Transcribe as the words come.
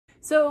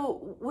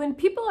So when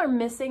people are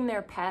missing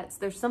their pets,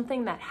 there's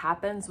something that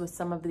happens with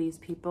some of these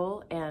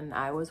people, and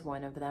I was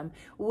one of them,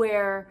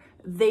 where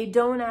they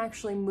don't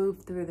actually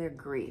move through their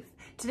grief.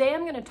 Today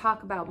I'm going to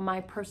talk about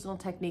my personal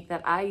technique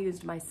that I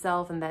used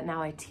myself and that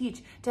now I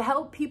teach to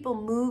help people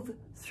move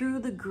through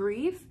the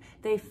grief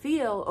they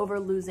feel over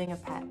losing a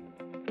pet.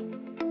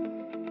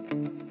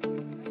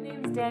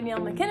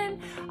 Danielle MacKinnon.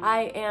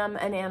 I am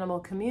an animal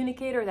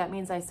communicator. That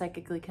means I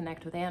psychically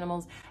connect with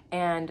animals,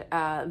 and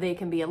they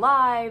can be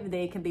alive,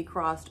 they can be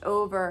crossed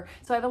over.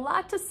 So I have a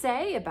lot to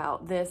say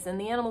about this, and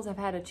the animals have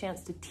had a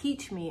chance to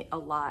teach me a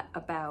lot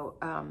about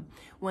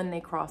when they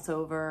cross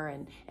over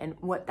and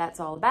what that's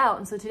all about.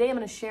 And so today I'm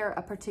going to share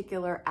a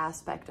particular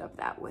aspect of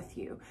that with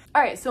you.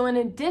 All right, so in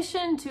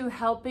addition to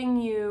helping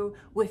you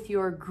with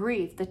your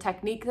grief, the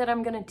technique that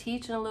I'm going to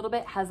teach in a little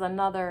bit has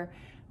another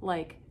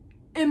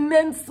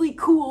immensely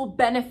cool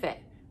benefit,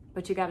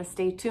 but you got to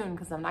stay tuned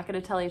because I'm not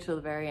going to tell you till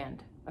the very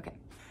end. Okay.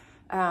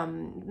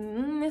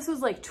 This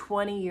was like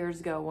 20 years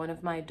ago. One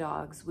of my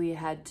dogs, we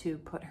had to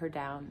put her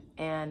down,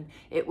 and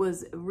it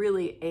was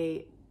really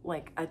a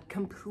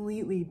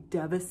completely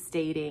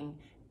devastating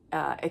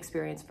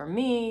experience for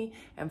me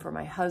and for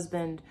my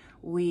husband.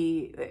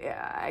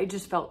 I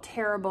just felt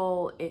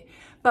terrible.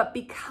 But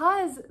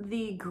because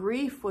the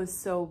grief was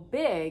so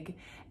big,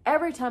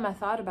 every time I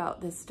thought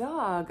about this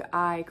dog,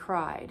 I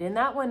cried. And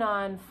that went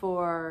on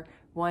for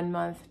 1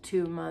 month,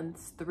 2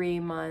 months,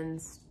 3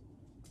 months,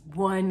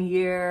 1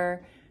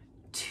 year,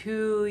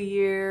 2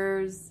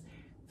 years,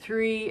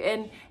 3,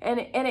 and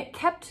it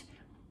kept,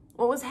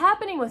 what was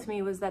happening with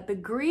me was that the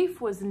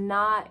grief was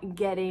not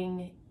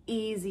getting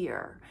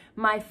easier.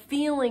 My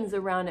feelings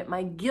around it,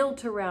 my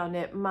guilt around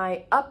it,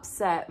 my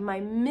upset, my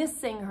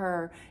missing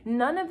her,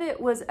 none of it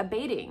was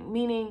abating.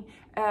 Meaning,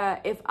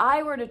 if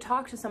I were to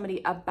talk to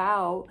somebody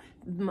about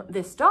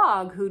this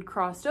dog who'd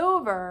crossed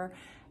over,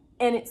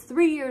 and it's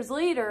 3 years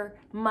later,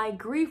 my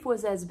grief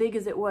was as big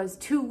as it was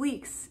 2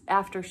 weeks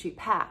after she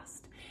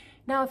passed.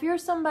 Now, if you're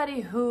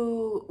somebody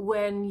who,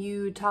 when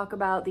you talk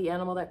about the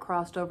animal that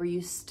crossed over,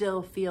 you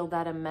still feel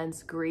that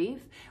immense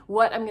grief,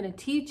 what I'm going to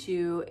teach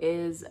you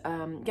is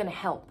going to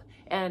help.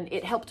 And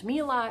it helped me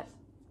a lot,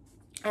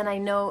 and I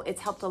know it's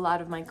helped a lot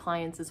of my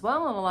clients as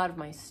well and a lot of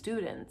my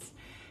students.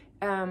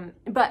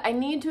 But I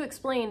need to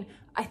explain,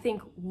 I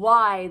think,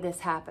 why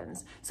this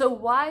happens. So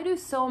why do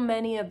so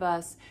many of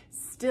us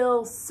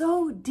still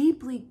so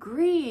deeply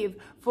grieve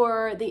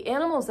for the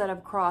animals that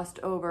have crossed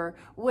over,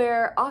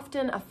 where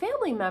often a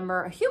family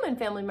member, a human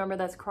family member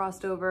that's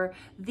crossed over,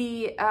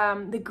 the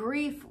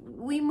grief,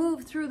 we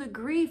move through the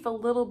grief a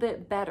little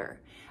bit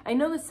better. I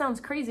know this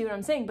sounds crazy what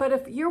I'm saying, but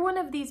if you're one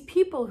of these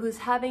people who's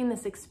having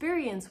this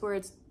experience where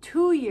it's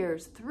 2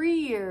 years, 3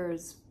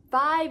 years,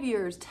 5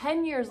 years,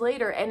 10 years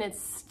later, and it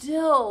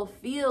still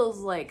feels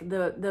like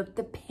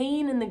the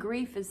pain and the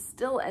grief is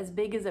still as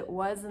big as it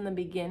was in the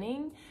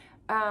beginning,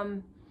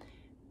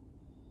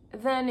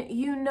 then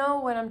you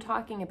know what I'm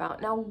talking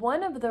about. Now,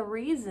 one of the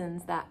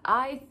reasons that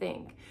I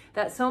think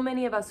that so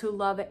many of us who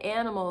love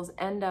animals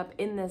end up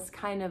in this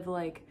kind of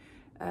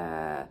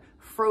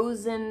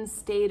frozen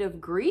state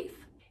of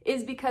grief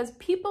is because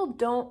people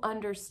don't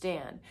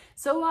understand.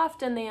 So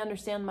often they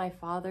understand my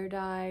father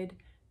died,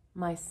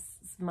 my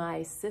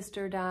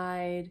sister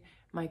died,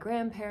 my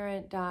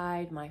grandparent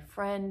died, my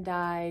friend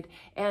died,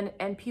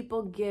 and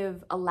people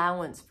give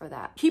allowance for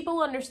that.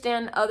 People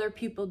understand other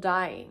people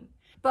dying.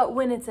 But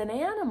when it's an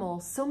animal,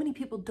 so many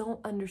people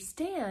don't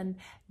understand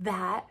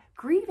that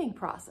grieving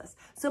process.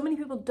 So many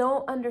people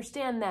don't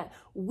understand that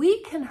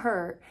we can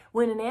hurt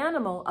when an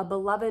animal, a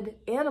beloved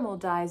animal,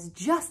 dies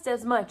just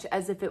as much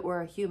as if it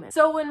were a human.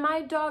 So when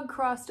my dog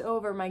crossed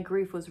over, my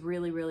grief was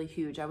really, really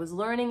huge. I was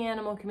learning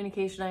animal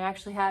communication. I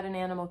actually had an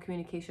animal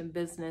communication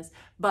business,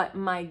 but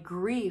my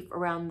grief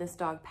around this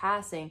dog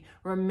passing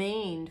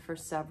remained for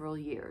several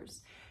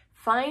years.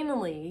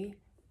 Finally,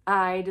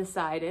 I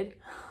decided,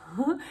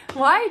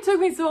 why it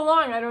took me so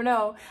long, I don't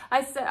know.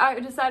 I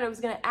decided I was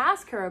going to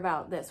ask her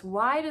about this.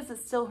 Why does it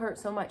still hurt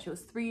so much? It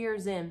was 3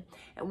 years in.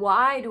 And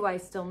why do I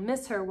still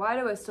miss her? Why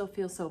do I still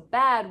feel so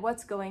bad?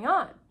 What's going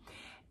on?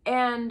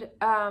 And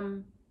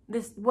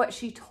what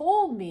she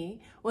told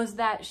me was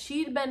that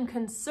she'd been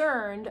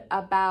concerned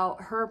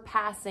about her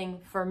passing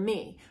for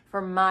me,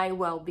 for my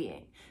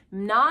well-being.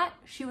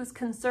 She was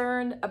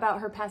concerned about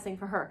her passing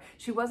for her.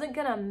 She wasn't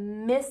gonna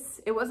miss,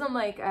 it wasn't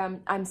like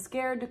I'm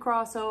scared to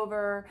cross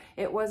over.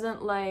 It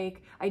wasn't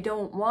like I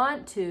don't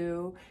want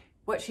to.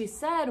 What she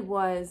said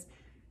was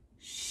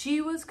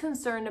she was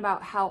concerned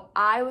about how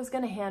I was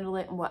gonna handle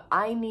it and what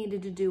I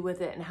needed to do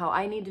with it and how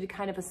I needed to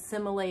kind of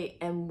assimilate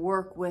and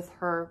work with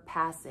her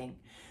passing.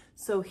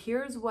 So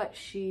here's what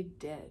she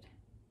did.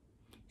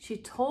 She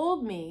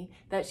told me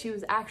that she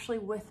was actually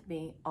with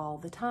me all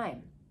the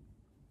time.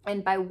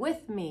 And by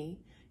with me,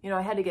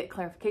 I had to get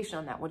clarification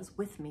on that. What does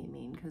with me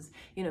mean? Because,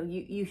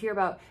 you hear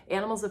about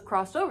animals have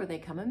crossed over. They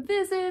come and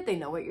visit. They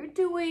know what you're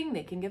doing.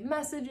 They can give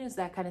messages,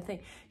 that kind of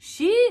thing.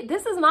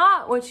 This is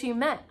not what she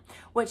meant.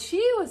 What she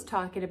was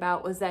talking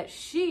about was that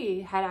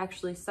she had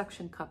actually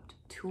suction cupped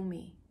to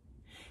me.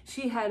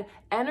 She had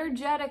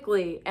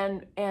energetically,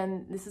 and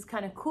this is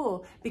kind of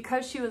cool,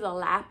 because she was a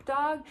lap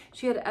dog,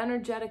 she had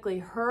energetically,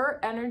 her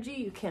energy,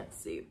 you can't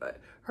see, but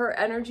her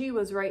energy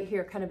was right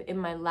here, kind of in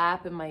my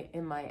lap, in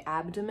my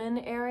abdomen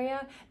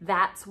area.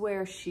 That's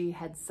where she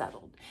had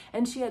settled.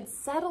 And she had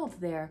settled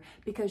there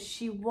because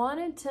she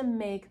wanted to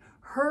make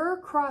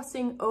her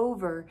crossing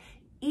over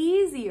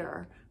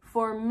easier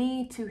for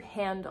me to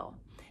handle.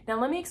 Now,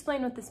 let me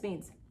explain what this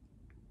means.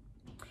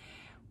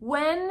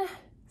 When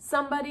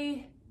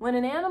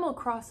an animal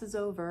crosses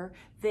over,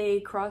 they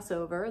cross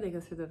over, they go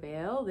through the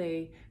veil,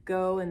 they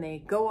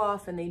go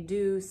off and they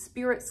do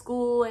spirit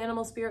school,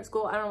 animal spirit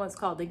school, I don't know what it's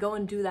called. They go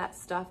and do that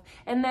stuff.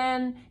 And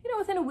then,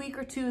 within a week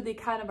or two, they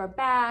kind of are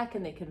back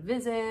and they can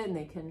visit and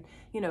they can,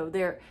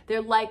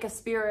 they're like a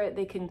spirit.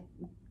 They can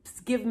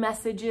give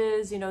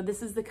messages.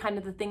 This is the kind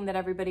of the thing that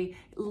everybody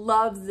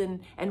loves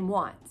and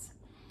wants.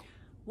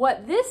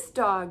 What this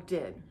dog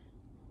did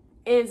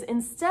is,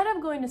 instead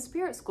of going to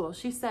spirit school,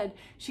 she said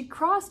she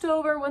crossed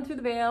over, went through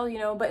the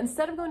veil, but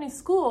instead of going to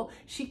school,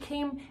 she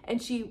came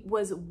and she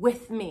was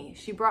with me.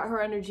 She brought her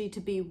energy to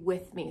be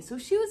with me. So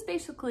she was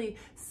basically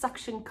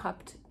suction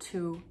cupped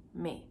to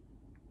me.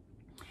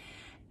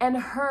 And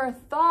her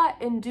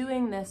thought in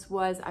doing this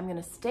was, I'm going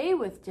to stay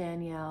with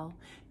Danielle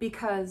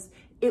because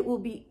it will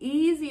be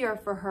easier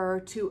for her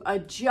to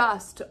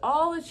adjust to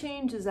all the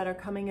changes that are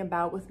coming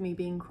about with me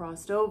being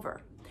crossed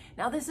over.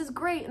 Now, this is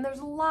great, and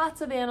there's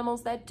lots of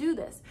animals that do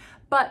this,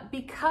 but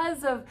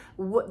because of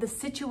the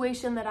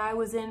situation that I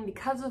was in,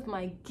 because of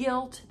my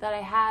guilt that I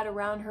had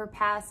around her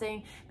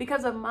passing,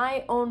 because of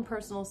my own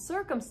personal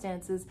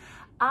circumstances,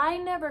 I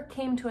never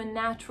came to a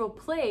natural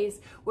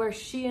place where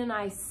she and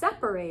I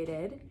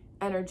separated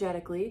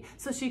energetically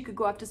so she could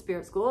go off to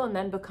spirit school and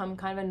then become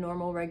kind of a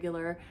normal,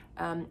 regular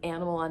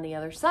animal on the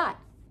other side.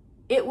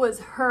 It was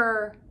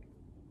her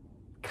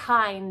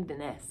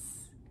kindness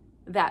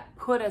that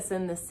put us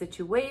in this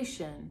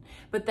situation,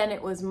 but then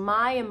it was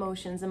my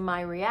emotions and my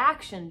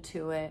reaction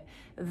to it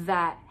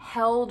that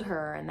held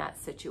her in that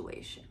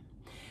situation.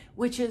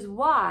 Which is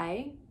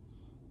why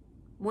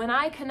when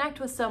I connect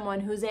with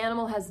someone whose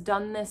animal has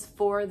done this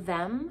for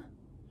them,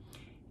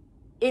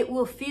 it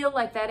will feel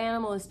like that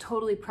animal is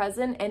totally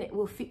present, and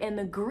and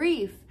the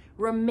grief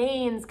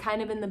remains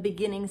kind of in the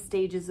beginning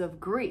stages of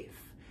grief,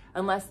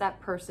 unless that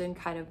person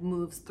kind of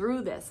moves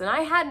through this. And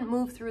I hadn't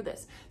moved through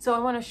this. So I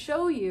want to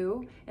show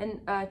you and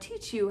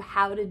teach you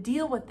how to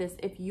deal with this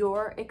if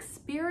you're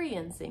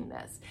experiencing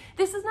this.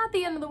 This is not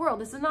the end of the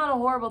world. This is not a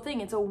horrible thing.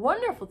 It's a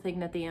wonderful thing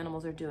that the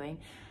animals are doing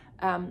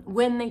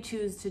when they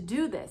choose to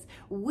do this.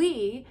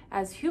 We,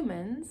 as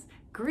humans,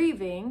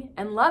 grieving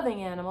and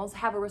loving animals,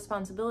 have a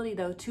responsibility,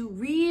 though, to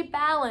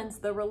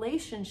rebalance the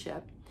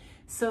relationship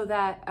so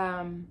that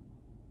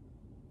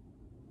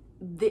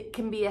that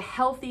can be a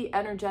healthy,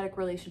 energetic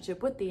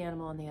relationship with the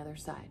animal on the other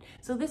side.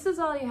 So this is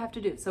all you have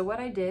to do. So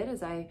what I did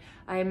is I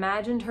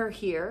imagined her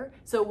here.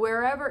 So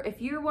wherever, if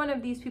you're one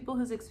of these people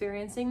who's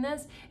experiencing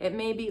this, it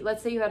may be,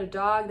 let's say you had a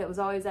dog that was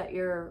always at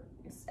your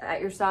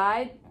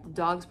side, the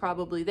dog's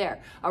probably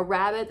there. A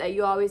rabbit that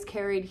you always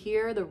carried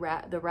here, the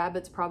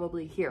rabbit's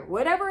probably here.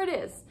 Whatever it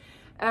is,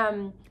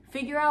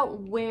 figure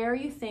out where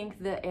you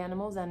think the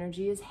animal's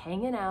energy is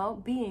hanging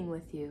out, being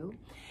with you.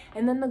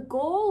 And then the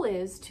goal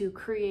is to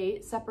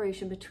create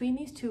separation between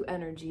these two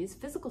energies,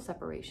 physical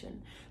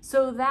separation,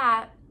 so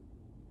that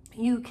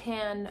you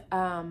can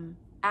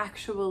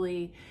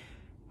actually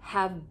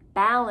have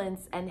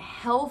balance and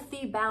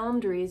healthy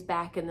boundaries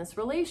back in this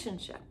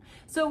relationship.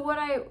 So what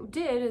I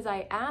did is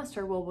I asked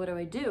her, well, what do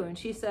I do? And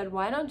she said,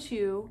 why don't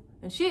you,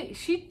 and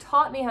she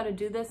taught me how to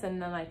do this,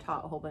 and then I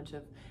taught a whole bunch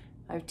of,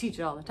 I teach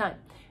it all the time.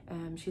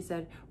 She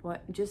said,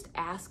 just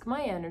ask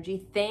my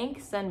energy,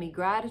 send me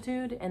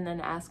gratitude, and then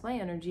ask my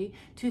energy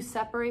to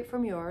separate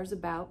from yours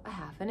about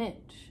 1/2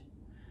 inch.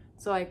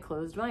 So I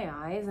closed my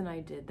eyes and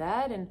I did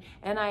that, and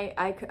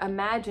I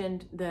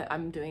imagined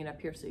I'm doing it up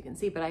here so you can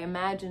see, but I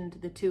imagined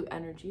the two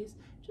energies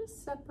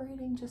just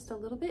separating just a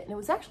little bit, and it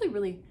was actually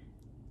really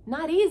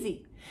not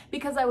easy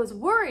because I was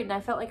worried and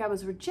I felt like I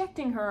was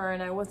rejecting her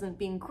and I wasn't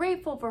being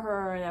grateful for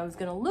her and I was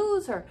going to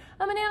lose her.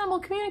 I'm an animal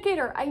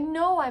communicator. I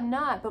know I'm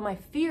not, but my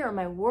fear,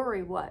 my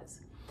worry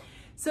was.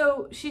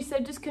 So she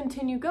said, just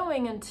continue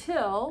going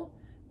until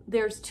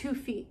there's 2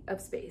 feet of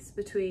space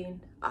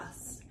between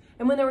us.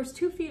 And when there was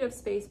 2 feet of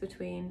space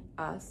between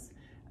us,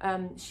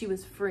 she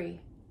was free.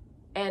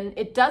 And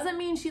it doesn't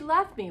mean she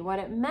left me. What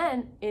it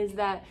meant is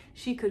that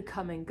she could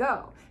come and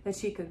go, that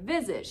she could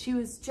visit. She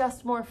was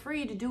just more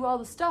free to do all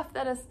the stuff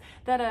that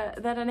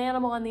an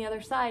animal on the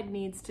other side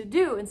needs to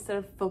do instead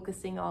of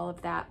focusing all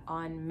of that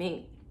on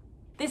me.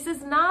 This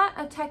is not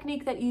a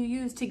technique that you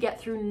use to get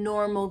through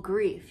normal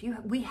grief.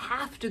 We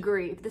have to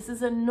grieve. This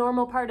is a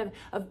normal part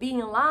of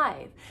being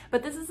alive.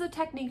 But this is a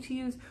technique to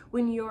use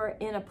when you're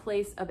in a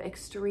place of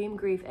extreme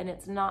grief and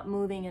it's not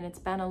moving and it's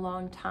been a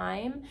long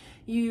time.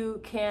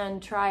 You can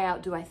try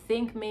out, do I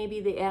think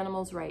maybe the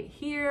animal's right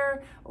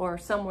here or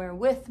somewhere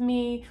with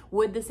me?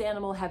 Would this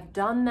animal have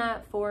done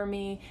that for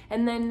me?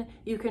 And then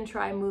you can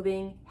try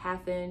moving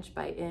half inch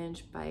by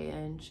inch by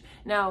inch.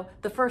 Now,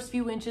 the first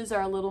few inches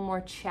are a little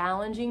more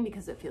challenging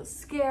because it feels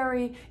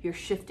scary. You're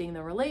shifting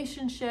the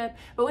relationship.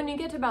 But when you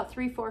get to about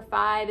 3, 4,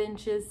 5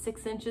 inches,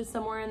 6 inches,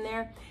 somewhere in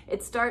there,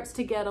 it starts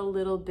to get a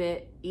little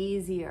bit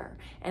easier.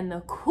 And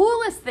the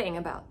coolest thing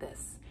about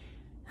this,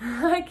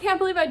 I can't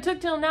believe I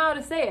took till now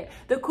to say it.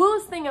 The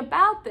coolest thing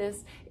about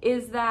this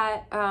is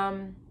that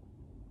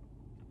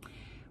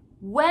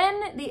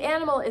when the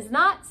animal is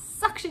not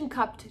suction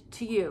cupped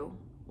to you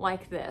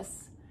like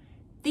this,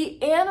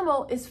 the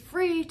animal is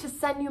free to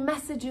send you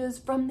messages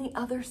from the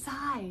other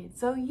side.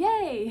 So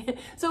yay!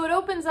 So it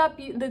opens up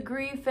the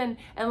grief and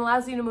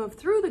allows you to move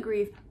through the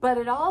grief, but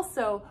it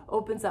also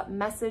opens up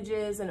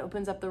messages and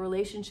opens up the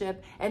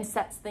relationship and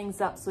sets things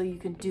up so you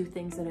can do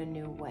things in a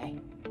new way.